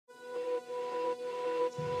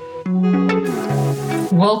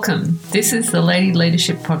Welcome. This is the Lady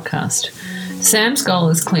Leadership Podcast. Sam's goal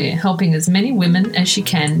is clear, helping as many women as she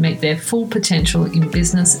can meet their full potential in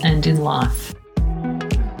business and in life.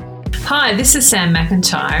 Hi, this is Sam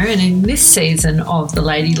McIntyre, and in this season of the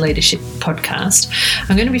Lady Leadership Podcast,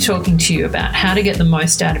 I'm going to be talking to you about how to get the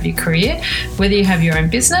most out of your career, whether you have your own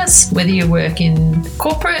business, whether you work in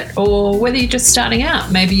corporate, or whether you're just starting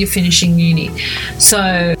out. Maybe you're finishing uni.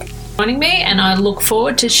 So, joining me, and I look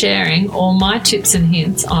forward to sharing all my tips and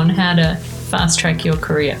hints on how to fast track your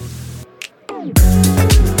career.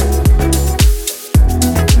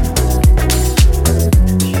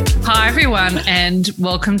 Hi everyone, and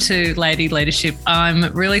welcome to Lady Leadership.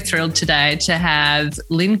 I'm really thrilled today to have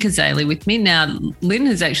Lynn Kazali with me. Now, Lynn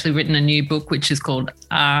has actually written a new book which is called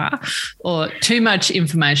or Too Much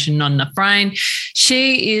Information, Not Enough Brain.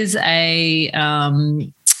 She is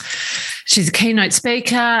she's a keynote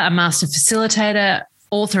speaker, a master facilitator,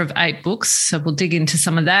 author of 8 books, so we'll dig into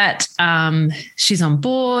some of that. She's on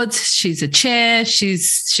boards, she's a chair,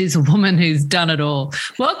 she's a woman who's done it all.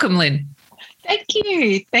 Welcome, Lynn. Thank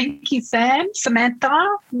you, Sam.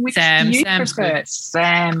 Samantha, which do you prefer?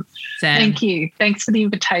 Sam. Thank you. Thanks for the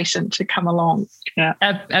invitation to come along. Yeah,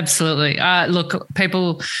 absolutely. Look,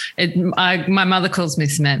 people. My mother calls me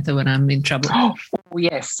Samantha when I'm in trouble. Oh,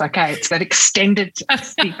 yes. Okay, it's that the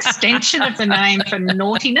extension of the name for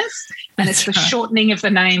naughtiness, and it's the shortening of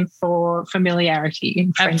the name for familiarity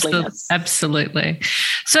and friendliness. Absolutely.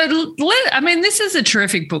 So, this is a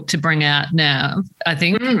terrific book to bring out now, I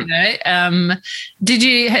think. You know,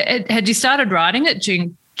 had you started writing it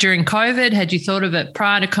during COVID? Had you thought of it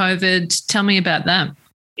prior to COVID? Tell me about that.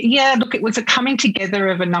 Yeah, look, it was a coming together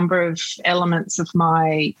of a number of elements of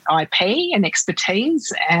my IP and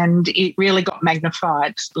expertise, and it really got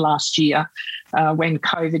magnified last year when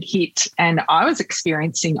COVID hit, and I was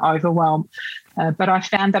experiencing overwhelm. But I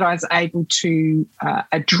found that I was able to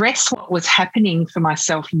address what was happening for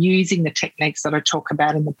myself using the techniques that I talk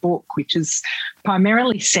about in the book, which is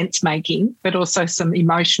primarily sense making, but also some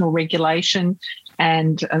emotional regulation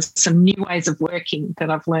and some new ways of working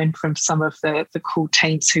that I've learned from some of the cool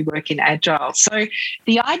teams who work in Agile. So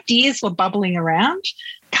the ideas were bubbling around,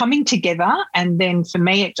 coming together, and then for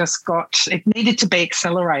me it needed to be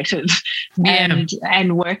accelerated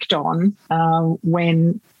and worked on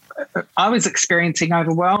when I was experiencing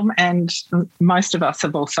overwhelm, and most of us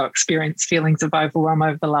have also experienced feelings of overwhelm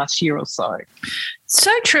over the last year or so.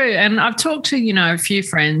 So true. And I've talked to, a few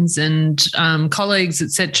friends and colleagues,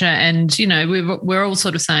 etc. And, we're all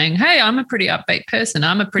sort of saying, hey, I'm a pretty upbeat person.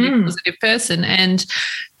 I'm a pretty positive person. And,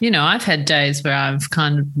 I've had days where I've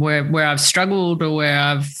where I've struggled or where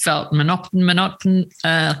I've felt monotonous.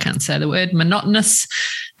 Yes.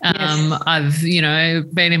 I've,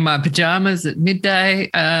 been in my pajamas at midday.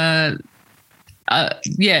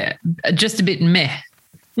 Just a bit meh.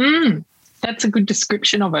 That's a good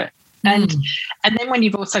description of it. And then when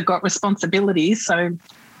you've also got responsibilities, so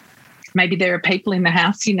maybe there are people in the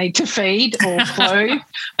house you need to feed or clothe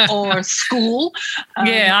or school.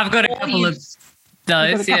 I've got a couple of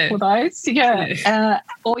those.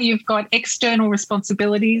 Or you've got external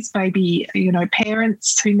responsibilities, maybe,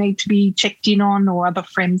 parents who need to be checked in on, or other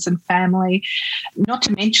friends and family, not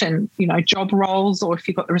to mention, job roles, or if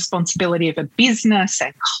you've got the responsibility of a business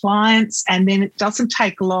and clients. And then it doesn't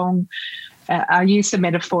take long. I use the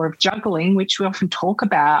metaphor of juggling, which we often talk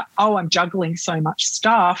about. Oh, I'm juggling so much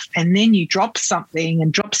stuff. And then you drop something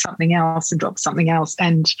and drop something else and drop something else.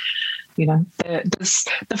 And, the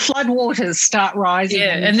flood waters start rising.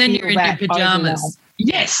 Yeah, and then you're in your pajamas. Overwhelm.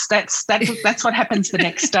 Yes, that's what happens the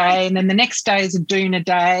next day. And then the next day is a doona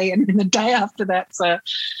day. And then the day after that's a,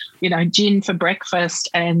 gin for breakfast.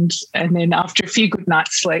 And then after a few good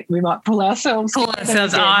nights sleep, we might pull ourselves.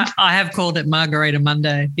 I have called it Margarita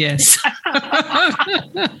Monday, yes.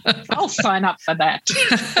 I'll sign up for that.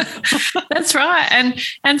 That's right.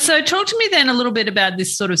 And so talk to me then a little bit about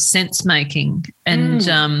this sort of sense making and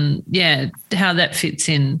how that fits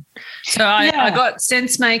in. So I got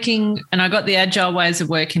sense making and I got the agile ways of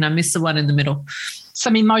working. I missed the one in the middle.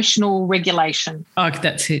 Some emotional regulation. Oh,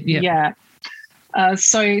 that's it. Yeah.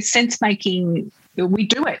 So sense making, we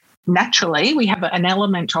do it naturally. We have an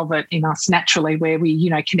element of it in us naturally where we,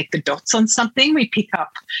 connect the dots on something. We pick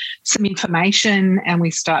up some information and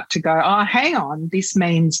we start to go, oh, hang on, this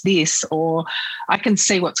means this, or I can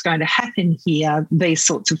see what's going to happen here. These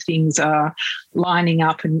sorts of things are lining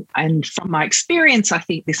up, and from my experience, I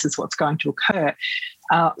think this is what's going to occur.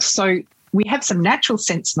 So we have some natural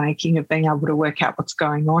sense making of being able to work out what's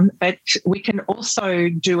going on, but we can also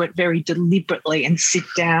do it very deliberately and sit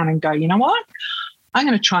down and go, you know what? I'm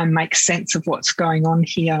going to try and make sense of what's going on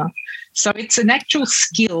here. So it's an actual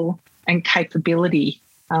skill and capability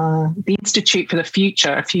The Institute for the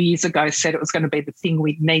Future a few years ago said it was going to be the thing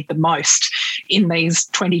we'd need the most in these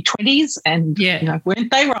 2020s, and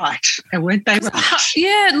weren't they right? Weren't they right?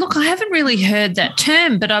 Yeah, look, I haven't really heard that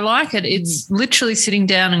term, but I like it. It's literally sitting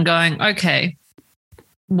down and going, okay,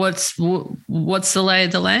 what's the lay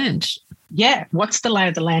of the land? Yeah, what's the lay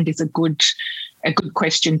of the land is a good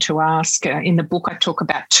question to ask. In the book, I talk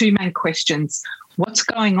about two main questions: what's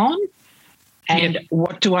going on, and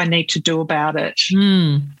what do I need to do about it?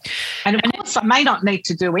 And of course, I may not need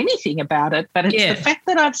to do anything about it, but it's the fact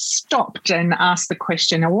that I've stopped and asked the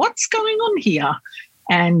question, what's going on here,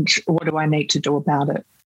 and what do I need to do about it?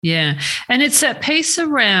 Yeah, and it's that piece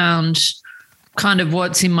around kind of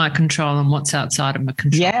what's in my control and what's outside of my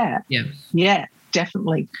control. Yeah,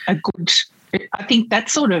 definitely. I think that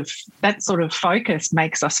sort of focus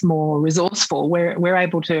makes us more resourceful. We're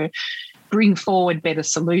able to bring forward better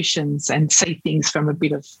solutions and see things from a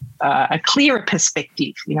bit of a clearer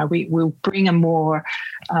perspective. We'll bring a more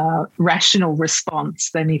rational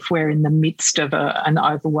response than if we're in the midst of an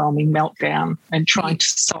overwhelming meltdown and trying to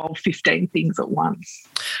solve 15 things at once.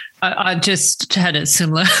 I just had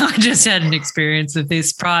an experience of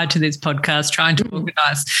this prior to this podcast, trying to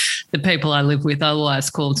organise the people I live with,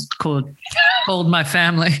 otherwise called my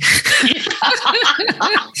family.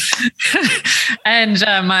 And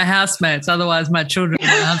my housemates, otherwise my children and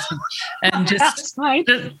my husband. And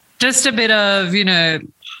just a bit of,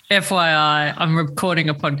 FYI, I'm recording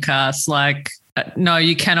a podcast, no,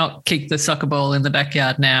 you cannot kick the soccer ball in the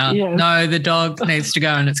backyard now. Yes. No, the dog needs to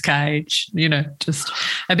go in its cage. Just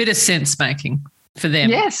a bit of sense making for them.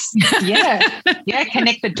 Yes. Yeah.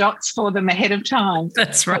 Connect the dots for them ahead of time.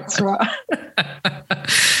 That's right.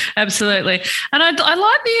 Absolutely. And I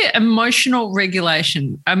like the emotional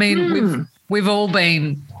regulation. I mean, we've all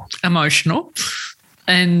been emotional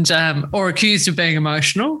and or accused of being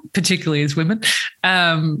emotional, particularly as women.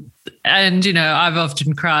 And, I've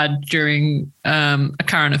often cried during a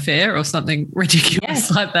current affair or something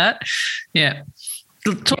ridiculous like that. Yeah.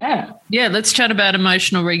 Let's chat about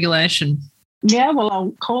emotional regulation. Yeah, well,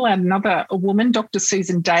 I'll call out a woman, Dr.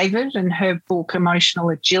 Susan David, and her book Emotional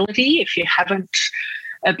Agility. If you haven't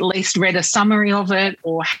at least read a summary of it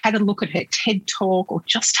or had a look at her TED Talk or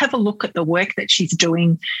just have a look at the work that she's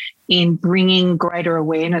doing in bringing greater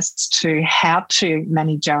awareness to how to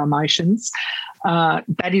manage our emotions,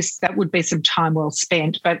 that would be some time well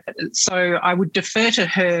spent. But so I would defer to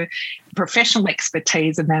her professional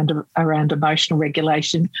expertise around emotional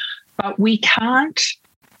regulation. But we can't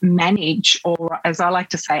manage, or as I like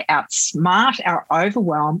to say, outsmart our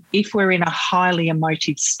overwhelm if we're in a highly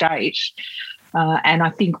emotive state. And I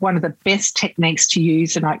think one of the best techniques to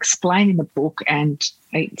use, and I explain in the book, and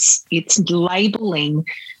it's labeling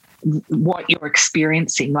what you're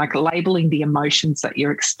experiencing, like labeling the emotions that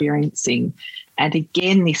you're experiencing. And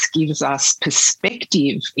again, this gives us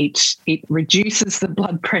perspective. It reduces the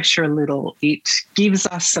blood pressure a little. It gives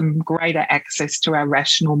us some greater access to our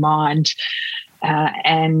rational mind.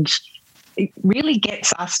 And it really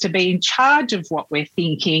gets us to be in charge of what we're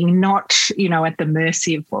thinking, not, at the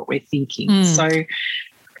mercy of what we're thinking. So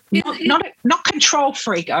not control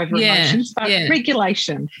freak over emotions, but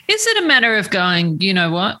regulation. Is it a matter of going, you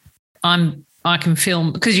know what, I can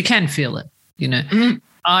feel, because you can feel it,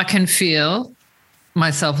 I can feel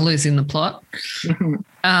myself losing the plot.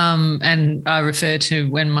 And I refer to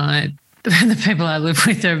when the people I live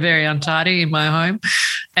with are very untidy in my home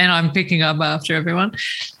and I'm picking up after everyone.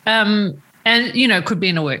 And, it could be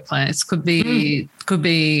in a workplace, could be,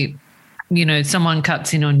 someone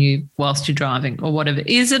cuts in on you whilst you're driving or whatever.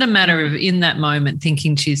 Is it a matter of in that moment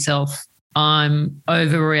thinking to yourself, I'm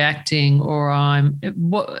overreacting or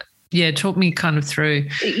talk me kind of through.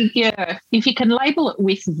 Yeah, if you can label it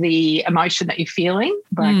with the emotion that you're feeling,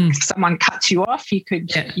 like if someone cuts you off, you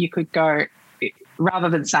could go, rather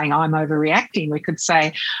than saying I'm overreacting, we could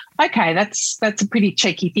say, okay, that's a pretty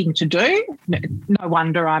cheeky thing to do. No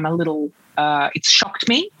wonder I'm a little, it's shocked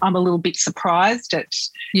me. I'm a little bit surprised at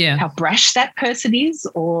how brash that person is,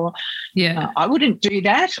 or I wouldn't do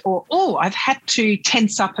that, or, I've had to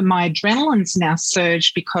tense up and my adrenaline's now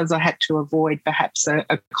surged because I had to avoid perhaps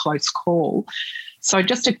a close call. So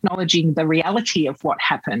just acknowledging the reality of what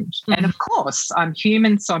happened. And, of course, I'm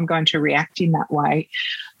human, so I'm going to react in that way.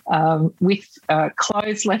 With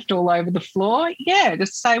clothes left all over the floor, to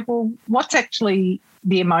say, well, what's actually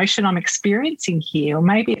the emotion I'm experiencing here? Or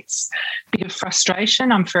maybe it's a bit of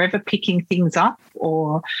frustration. I'm forever picking things up,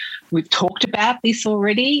 or we've talked about this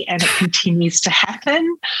already and it continues to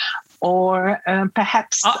happen. or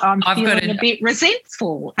perhaps I'm feeling a bit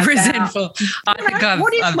resentful. Resentful.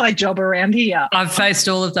 What is my job around here? I've faced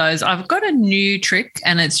all of those. I've got a new trick,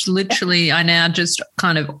 and it's literally I now just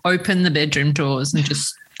kind of open the bedroom doors and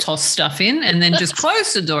just toss stuff in and then just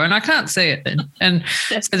close the door and I can't see it then. And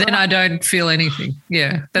so then I don't feel anything.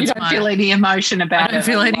 Yeah. You don't feel any emotion about it. I don't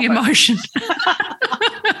feel any emotion.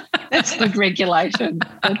 That's good regulation.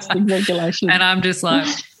 That's good regulation. And I'm just like,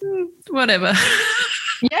 whatever.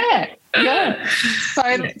 Yeah.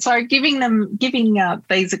 So giving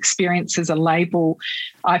these experiences a label,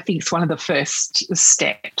 I think is one of the first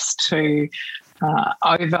steps to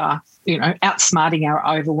outsmarting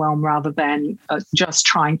our overwhelm rather than just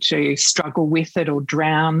trying to struggle with it or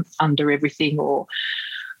drown under everything or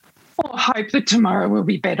hope that tomorrow will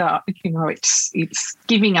be better. It's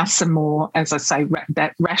giving us some more, as I say,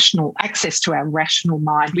 that rational access to our rational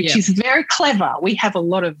mind, which is very clever. We have a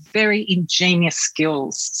lot of very ingenious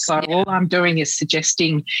skills. So all I'm doing is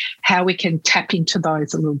suggesting how we can tap into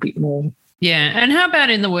those a little bit more. Yeah. And how about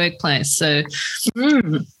in the workplace? So,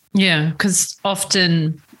 because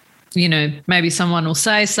often, maybe someone will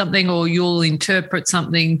say something or you'll interpret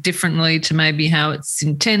something differently to maybe how it's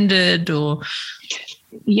intended or...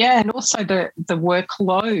 Yeah, and also the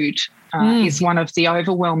workload is one of the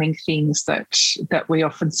overwhelming things that we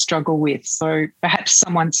often struggle with. So perhaps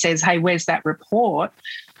someone says, hey, where's that report?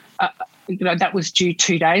 That was due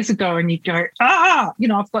 2 days ago, and you go,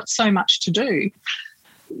 I've got so much to do.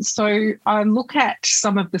 So I look at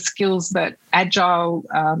some of the skills that agile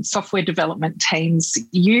software development teams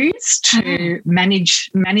use to manage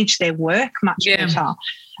their work much better.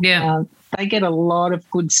 Yeah. They get a lot of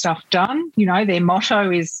good stuff done. Their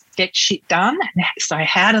motto is get shit done. So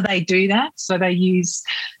how do they do that? So they use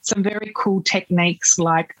some very cool techniques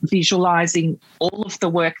like visualizing all of the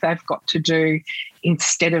work they've got to do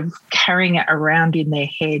instead of carrying it around in their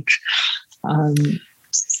head.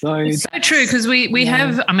 So it's so true because we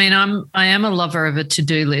have. I mean, I am a lover of a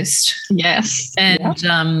to-do list. Yes,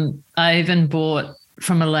 and I even bought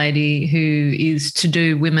from a lady who is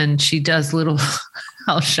to-do women. She does little.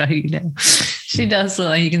 I'll show you now. She does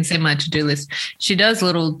little. You can see my to-do list. She does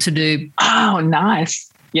little to-do. Oh,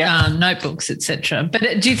 nice. Yeah, notebooks, etc. But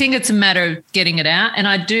do you think it's a matter of getting it out? And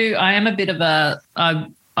I am a bit of a.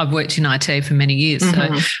 I've worked in IT for many years,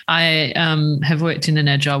 so I have worked in an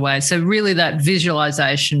agile way. So really that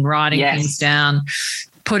visualization, writing things down,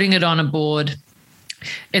 putting it on a board.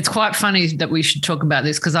 It's quite funny that we should talk about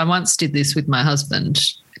this because I once did this with my husband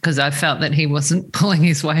because I felt that he wasn't pulling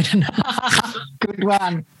his weight enough. Good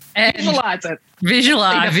one. And visualize it.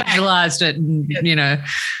 Visualized it and,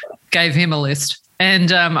 gave him a list.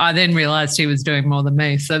 And I then realised he was doing more than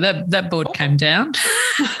me. So that board came down.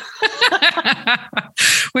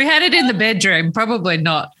 We had it in the bedroom, probably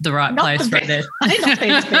not the right place right there. I think not be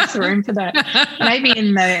the best room for that. Maybe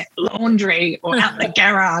in the laundry or out the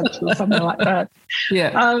garage or something like that.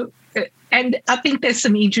 Yeah. And I think there's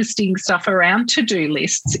some interesting stuff around to-do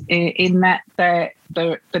lists in that the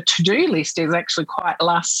to-do list is actually quite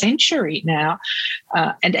last century now.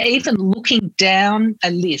 And even looking down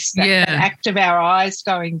a list, that act of our eyes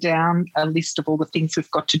going down a list of all the things we've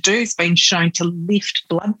got to do has been shown to lift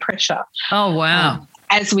blood pressure. Oh, wow.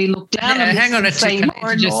 As we look down hang on a second.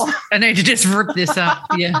 I need to just rip this up.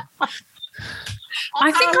 Yeah.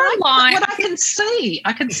 I think I like what I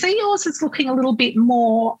can see yours is looking a little bit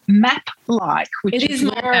more map-like. It is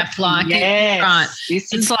more map-like. Yes, right.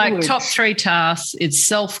 It's like good. top 3 tasks, it's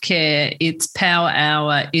self-care, it's power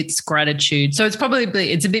hour, it's gratitude. So it's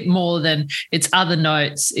a bit more than it's other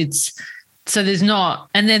notes. So there's not,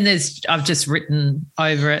 and then I've just written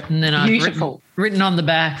over it and then I've written on the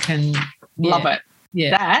back and love it.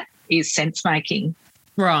 Yeah. That is sense making.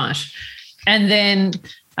 Right. And then,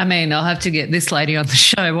 I mean, I'll have to get this lady on the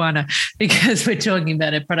show, won't I? Because we're talking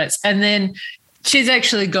about her products. And then she's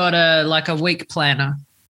actually got a week planner.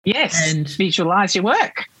 Yes, and visualise your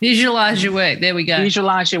work. Visualise your work. There we go.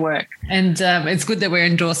 Visualise your work. And it's good that we're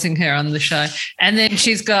endorsing her on the show. And then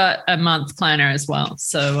she's got a month planner as well.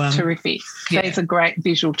 So terrific. Yeah. That's a great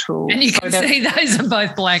visual tool. And you can see those are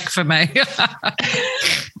both blank for me.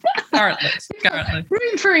 Currently.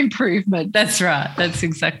 Room for improvement. That's right. That's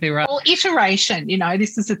exactly right. Well, iteration,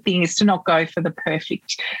 this is the thing, is to not go for the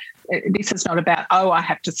perfect. This is not about, I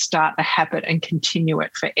have to start a habit and continue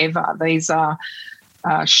it forever. These are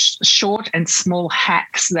short and small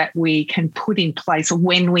hacks that we can put in place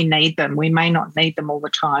when we need them. We may not need them all the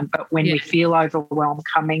time, but when we feel overwhelmed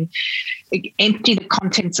coming, empty the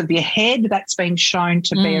contents of your head. That's been shown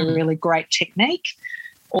to be a really great technique,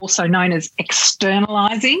 also known as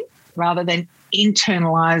externalizing rather than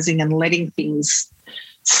internalizing and letting things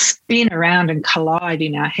spin around and collide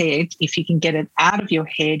in our head, if you can get it out of your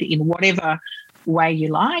head in whatever way you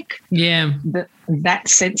like, that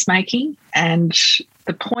sense making. And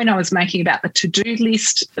the point I was making about the to-do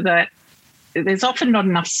list, that there's often not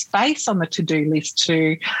enough space on the to-do list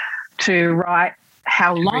to write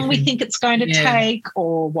how long we think it's going to take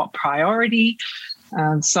or what priority.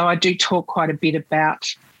 So I do talk quite a bit about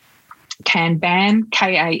Kanban,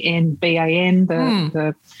 Kanban,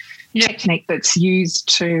 the technique that's used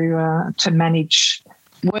to manage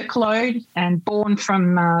workload, and born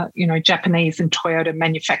from Japanese and Toyota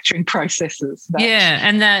manufacturing processes.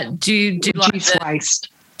 And that do you like waste?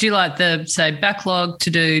 Do you like the, say, backlog, to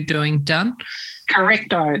do, doing, done?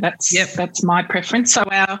 Correcto. That's my preference. So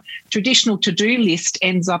our traditional to-do list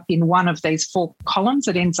ends up in one of these 4 columns.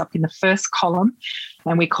 It ends up in the first column,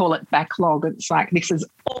 and we call it backlog. It's like, this is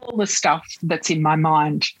all the stuff that's in my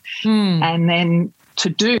mind. And then to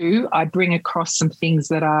do, I bring across some things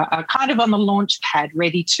that are kind of on the launch pad,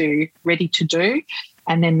 ready to do.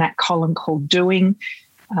 And then that column called doing,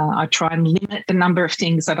 I try and limit the number of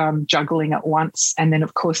things that I'm juggling at once. And then,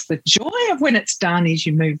 of course, the joy of when it's done is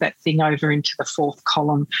you move that thing over into the 4th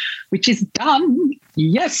column, which is done.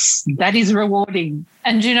 Yes, that is rewarding.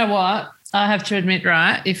 And you know what? I have to admit,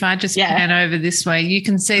 right, if I just pan over this way, you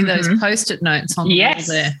can see those Post-it notes on the wall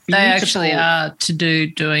there. They actually are to do,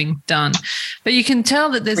 doing, done. But you can tell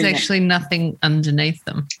that there's actually nothing underneath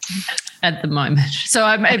them at the moment. So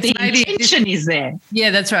the intention is there.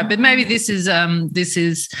 Yeah, that's right. But maybe this is a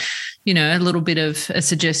little bit of a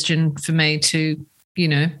suggestion for me to,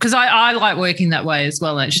 because I like working that way as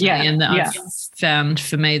well, actually. And I've found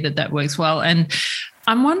for me that works well. And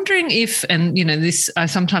I'm wondering if, and this, I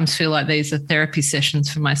sometimes feel like these are therapy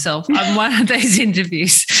sessions for myself. I'm one of these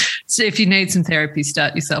interviews. So if you need some therapy,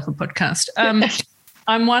 start yourself a podcast.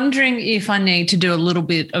 I'm wondering if I need to do a little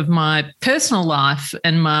bit of my personal life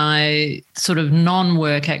and my sort of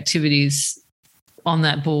non-work activities on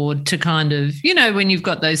that board to kind of, when you've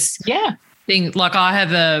got those things, like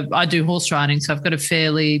I do horse riding, so I've got a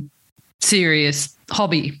fairly serious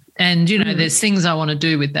hobby. And, there's things I want to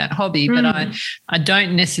do with that hobby, but I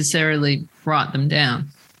don't necessarily write them down.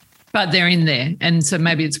 But they're in there, and so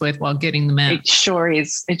maybe it's worthwhile getting them out. It sure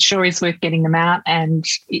is. It sure is worth getting them out. And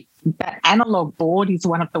that analog board is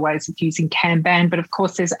one of the ways of using Kanban. But, of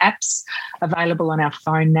course, there's apps available on our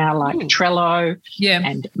phone now like Trello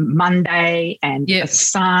and Monday and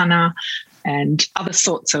Asana and other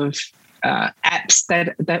sorts of apps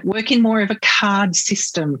that work in more of a card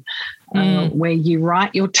system where you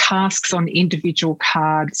write your tasks on individual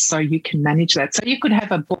cards so you can manage that. So you could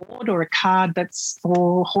have a board or a card that's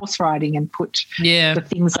for horse riding and put the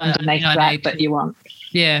things underneath that you want.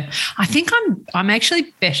 Yeah, I think I'm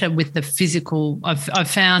actually better with the physical.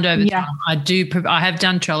 I've found over time I have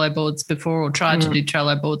done Trello boards before, or tried to do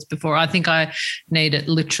Trello boards before. I think I need it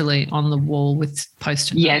literally on the wall with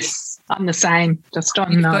Post-it notes. Yes, I'm the same. Just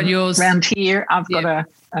on You've got yours around here. I've got a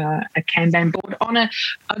Kanban board on a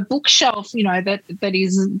bookshelf, that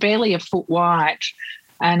is barely a foot wide.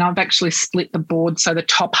 And I've actually split the board so the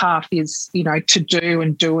top half is, to do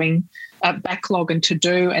and doing, backlog and to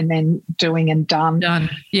do, and then doing and done.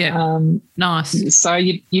 Nice. So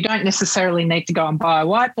you don't necessarily need to go and buy a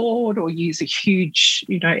whiteboard or use a huge,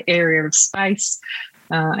 area of space.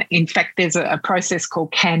 In fact, there's a process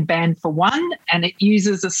called Kanban for One, and it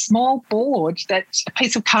uses a small board, that's a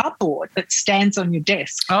piece of cardboard that stands on your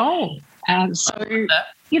desk. Oh. So,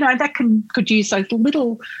 that could use those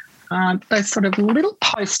little, those sort of little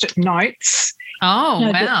Post-it notes.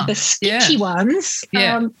 Oh, wow. The sketchy ones.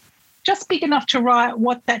 Just big enough to write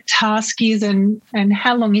what that task is and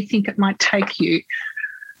how long you think it might take you.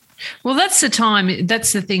 Well, that's the time.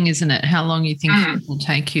 That's the thing, isn't it? How long you think it will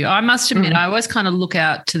take you. I must admit, I always kind of look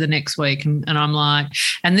out to the next week and I'm like,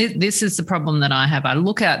 and this is the problem that I have. I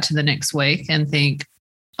look out to the next week and think,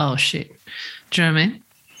 oh, shit. Do you know what I mean?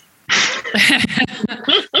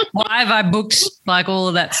 Why have I booked like all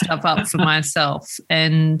of that stuff up for myself?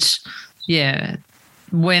 And,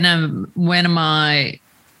 when am I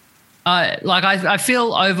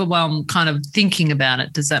feel overwhelmed kind of thinking about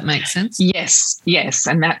it. Does that make sense? Yes.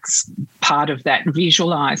 And that's part of that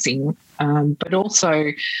visualising, but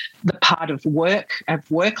also the part of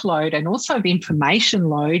workload and also the information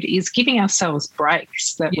load is giving ourselves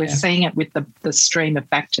breaks, that we're seeing it with the stream of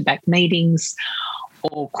back-to-back meetings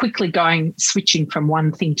or quickly switching from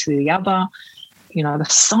one thing to the other. The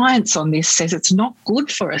science on this says it's not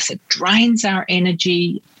good for us. It drains our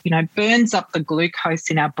energy, burns up the glucose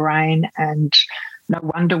in our brain, and no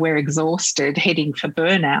wonder we're exhausted, heading for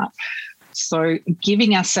burnout. So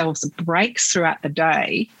giving ourselves breaks throughout the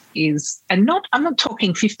day I'm not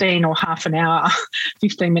talking 15 or half an hour,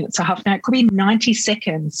 15 minutes or half an hour. It could be 90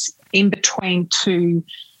 seconds in between two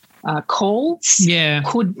calls. Yeah.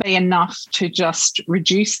 Could be enough to just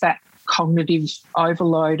reduce that cognitive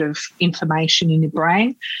overload of information in your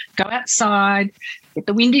brain. Go outside, get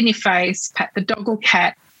the wind in your face, pat the dog or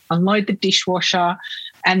cat, unload the dishwasher,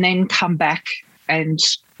 and then come back and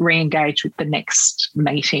re-engage with the next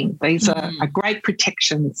meeting. These are great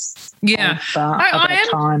protections of our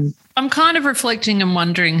time. I'm kind of reflecting and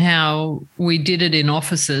wondering how we did it in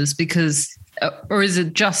offices because, or is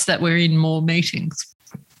it just that we're in more meetings?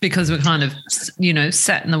 Because we're kind of,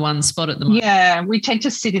 sat in the one spot at the moment. Yeah, we tend to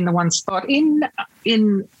sit in the one spot.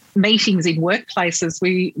 In meetings in workplaces,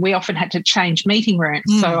 we often had to change meeting rooms.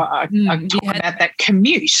 So I talk about that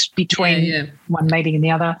commute between one meeting and the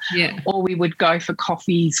other. Yeah. Or we would go for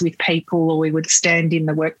coffees with people, or we would stand in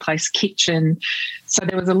the workplace kitchen. So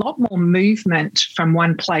there was a lot more movement from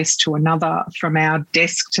one place to another, from our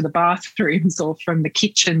desk to the bathrooms or from the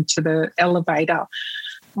kitchen to the elevator.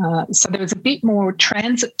 So there was a bit more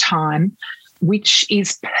transit time, which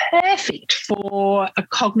is perfect for a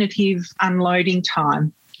cognitive unloading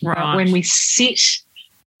time. Right. When we sit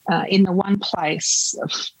in the one place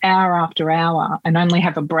hour after hour and only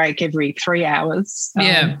have a break every 3 hours.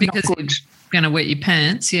 Because you're going to wet your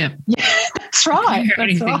pants. Yeah. Yeah, that's right. Or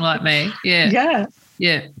anything like me. Yeah.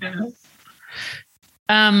 Yeah.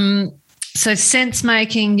 So sense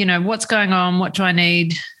making, what's going on? What do I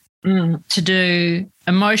need to do?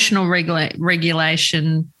 Emotional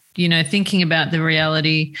regulation, thinking about the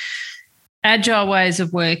reality, agile ways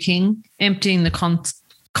of working, emptying the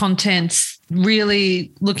contents,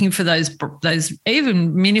 really looking for those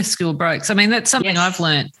even minuscule breaks. I mean, that's something I've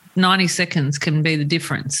learned. 90 seconds can be the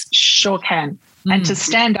difference. Sure can. And to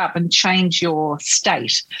stand up and change your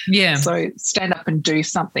state. Yeah. So stand up and do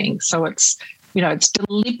something. So it's, it's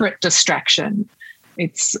deliberate distraction.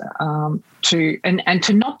 It's to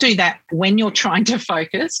not do that when you're trying to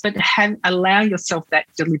focus, but allow yourself that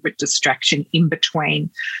deliberate distraction in between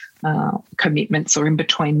commitments or in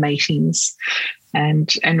between meetings,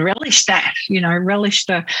 and relish that. Relish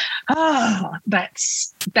the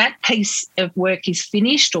that piece of work is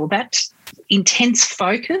finished, or that intense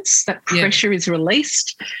focus, that pressure is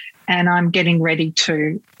released, and I'm getting ready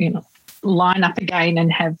to line up again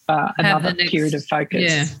and have another period of focus.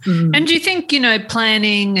 Yeah. And do you think,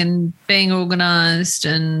 planning and being organised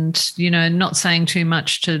and, not saying too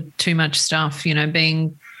much stuff,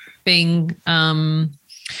 being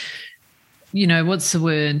what's the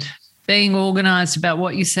word? Being organised about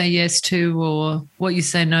what you say yes to or what you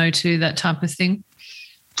say no to, that type of thing?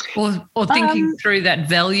 Or thinking through that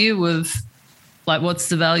value of, like, what's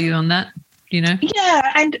the value on that?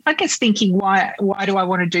 Yeah, and I guess thinking why do I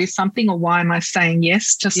want to do something, or why am I saying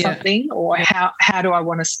yes to something, or how do I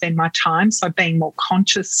want to spend my time? So being more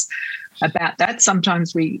conscious about that.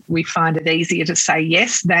 Sometimes we find it easier to say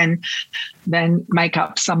yes than make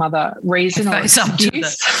up some other reason or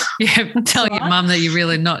excuse. Tell your mum that you're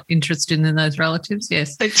really not interested in those relatives.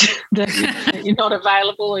 Yes, that you're not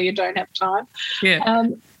available or you don't have time. Yeah,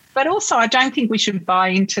 but also I don't think we should buy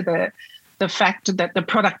into the fact that the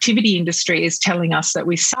productivity industry is telling us that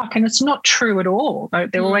we suck, and it's not true at all.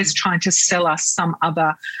 They're always trying to sell us some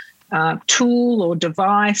other tool or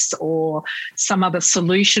device or some other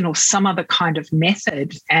solution or some other kind of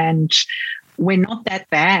method, and we're not that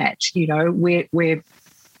bad. We're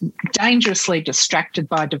dangerously distracted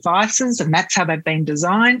by devices, and that's how they've been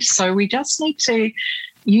designed. So we just need to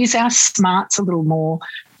use our smarts a little more,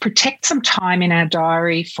 protect some time in our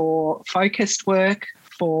diary for focused work,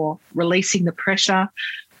 for releasing the pressure,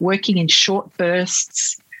 working in short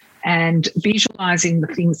bursts, and visualising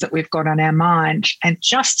the things that we've got on our mind. And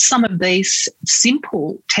just some of these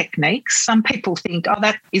simple techniques, some people think,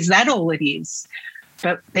 is that all it is?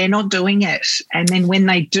 But they're not doing it. And then when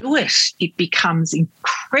they do it, it becomes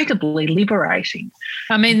incredibly liberating.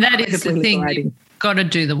 I mean, that is the thing. You've got to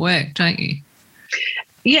do the work, don't you?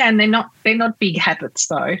 Yeah, and they're not big habits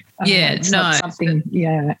though. Not something.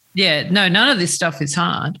 Yeah, no, none of this stuff is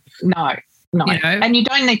hard. No, and you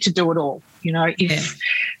don't need to do it all. If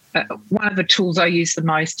one of the tools I use the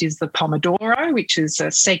most is the Pomodoro, which is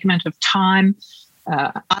a segment of time,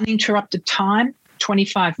 uninterrupted time.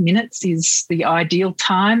 25 minutes is the ideal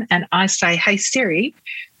time, and I say, "Hey Siri,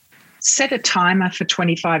 set a timer for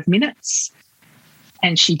 25 minutes,"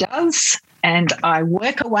 and she does. And I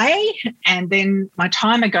work away, and then my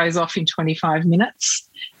timer goes off in 25 minutes,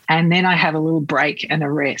 and then I have a little break and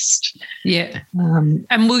a rest. Yeah.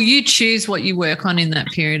 And will you choose what you work on in that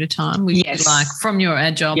period of time? Will you be like, from your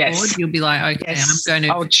agile board, you'll be like, okay, I'm going to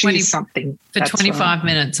I'll choose something. For 25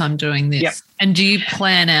 minutes, I'm doing this. Yep. And do you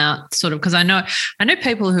plan out sort of, because I know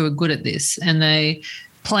people who are good at this and they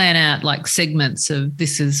plan out like segments of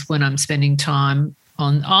this is when I'm spending time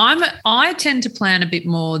on. I tend to plan a bit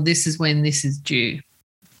more, this is when this is due.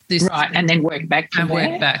 And then work back from there.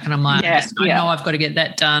 Work back, and I'm like, I know I've got to get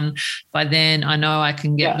that done by then. I know I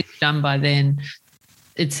can get this done by then,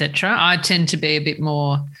 etc. I tend to be a bit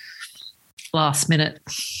more last minute,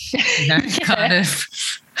 kind of.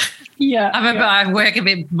 Yeah, I work a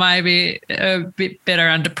bit, maybe a bit better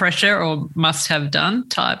under pressure or must have done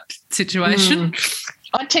type situation.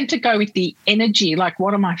 I tend to go with the energy, like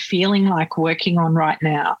what am I feeling like working on right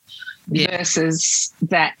now? Versus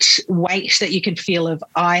that weight that you can feel of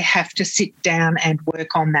I have to sit down and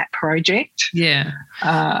work on that project. Yeah.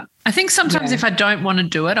 I think sometimes if I don't want to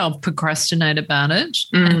do it, I'll procrastinate about it.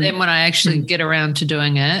 And then when I actually get around to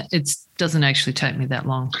doing it, it doesn't actually take me that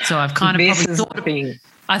long. So I've kind of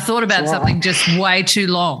thought about something just way too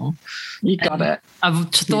long. You got it.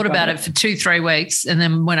 I've thought about it for 2-3 weeks, and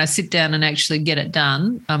then when I sit down and actually get it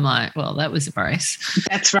done, I'm like, well, that was a race.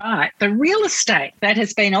 That's right. The real estate that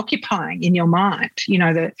has been occupying in your mind,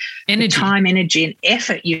 the time, energy and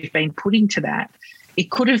effort you've been putting to that,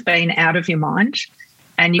 it could have been out of your mind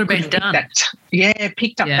and you could have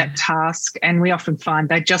picked up that task. And we often find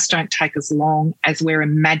they just don't take as long as we're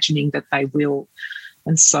imagining that they will.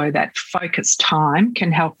 And so that focused time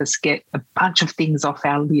can help us get a bunch of things off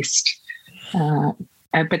our list.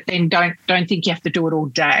 But then don't think you have to do it all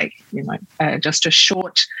day, just a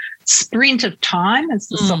short sprint of time, as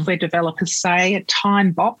the software developers say, a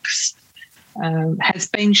time box has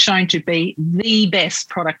been shown to be the best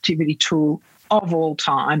productivity tool of all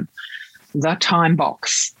time, the time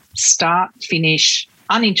box. Start, finish,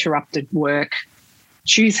 uninterrupted work,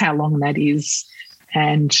 choose how long that is,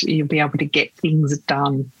 and you'll be able to get things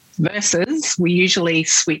done. Versus we usually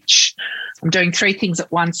switch. I'm doing 3 things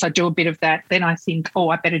at once. I do a bit of that. Then I think,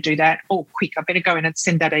 I better do that. Quick, I better go in and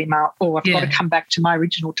send that email. I've got to come back to my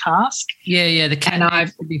original task. Yeah, the cat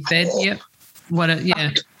needs to be fed. Yep.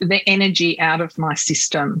 The energy out of my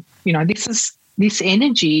system. This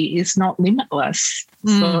energy is not limitless.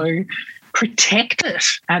 So protect it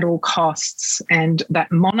at all costs. And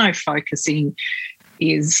that mono-focusing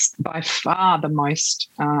is by far the most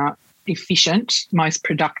efficient, most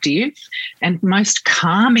productive and most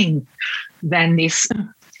calming than this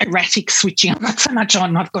erratic switching. I've got so much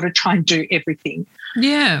on, I've got to try and do everything.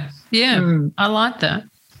 Yeah. I like that.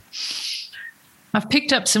 I've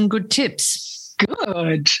picked up some good tips.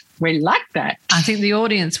 Good. We like that. I think the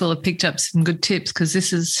audience will have picked up some good tips because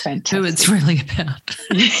this is who it's really about.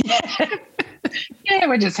 Yeah,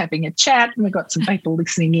 we're just having a chat and we've got some people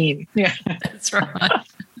listening in. Yeah, that's right.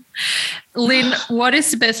 Lynn, what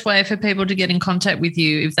is the best way for people to get in contact with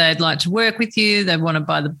you if they'd like to work with you, they want to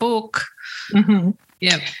buy the book?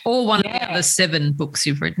 Yeah, or one of the other 7 books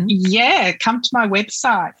you've written. Yeah, come to my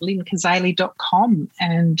website, lynnkazali.com,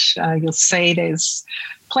 and you'll see there's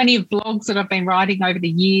plenty of blogs that I've been writing over the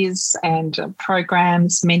years and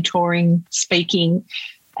programs, mentoring, speaking,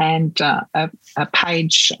 and a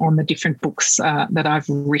page on the different books that I've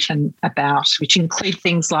written about, which include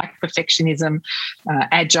things like perfectionism,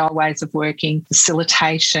 agile ways of working,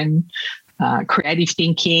 facilitation, creative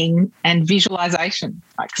thinking, and visualization,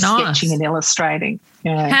 like sketching and illustrating.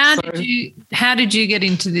 How did you get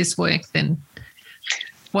into this work then?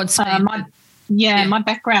 What's my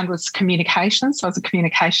background was communications. So I was a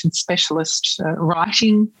communication specialist,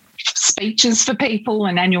 writing speeches for people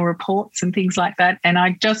and annual reports and things like that. And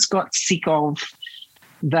I just got sick of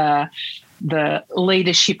the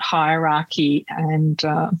leadership hierarchy, and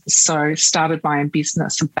so started my own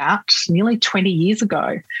business about nearly 20 years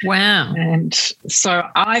ago. Wow. And so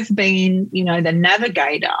I've been, the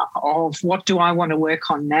navigator of what do I want to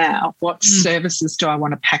work on now? What services do I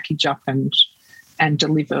want to package up and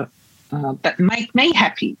deliver that make me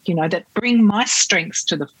happy, that bring my strengths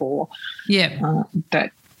to the fore. Yeah.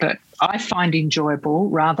 That I find enjoyable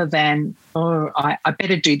rather than, I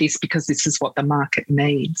better do this because this is what the market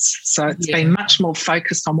needs. So it's been much more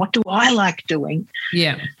focused on what do I like doing.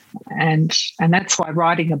 Yeah. And that's why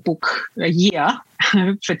writing a book a year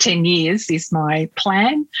for 10 years is my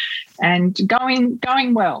plan, and going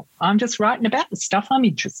well. I'm just writing about the stuff I'm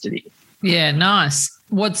interested in. Yeah, nice.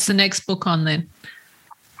 What's the next book on then?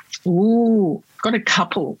 Got a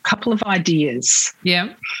couple of ideas.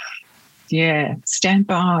 Yeah. Yeah, stand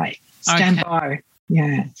by.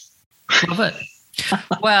 Yeah. Love it.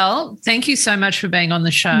 Well, thank you so much for being on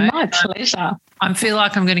the show. My pleasure. I feel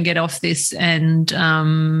like I'm going to get off this and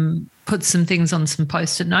put some things on some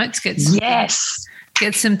Post-it notes. Get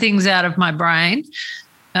some things out of my brain.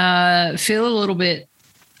 Feel a little bit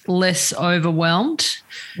less overwhelmed.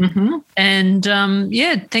 Mm-hmm. And,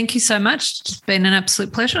 thank you so much. It's been an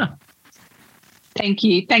absolute pleasure. Thank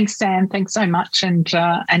you. Thanks, Sam. Thanks so much. And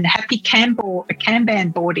happy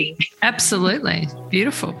Kanban boarding. Absolutely.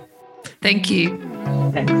 Beautiful. Thank you.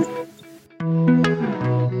 Thanks.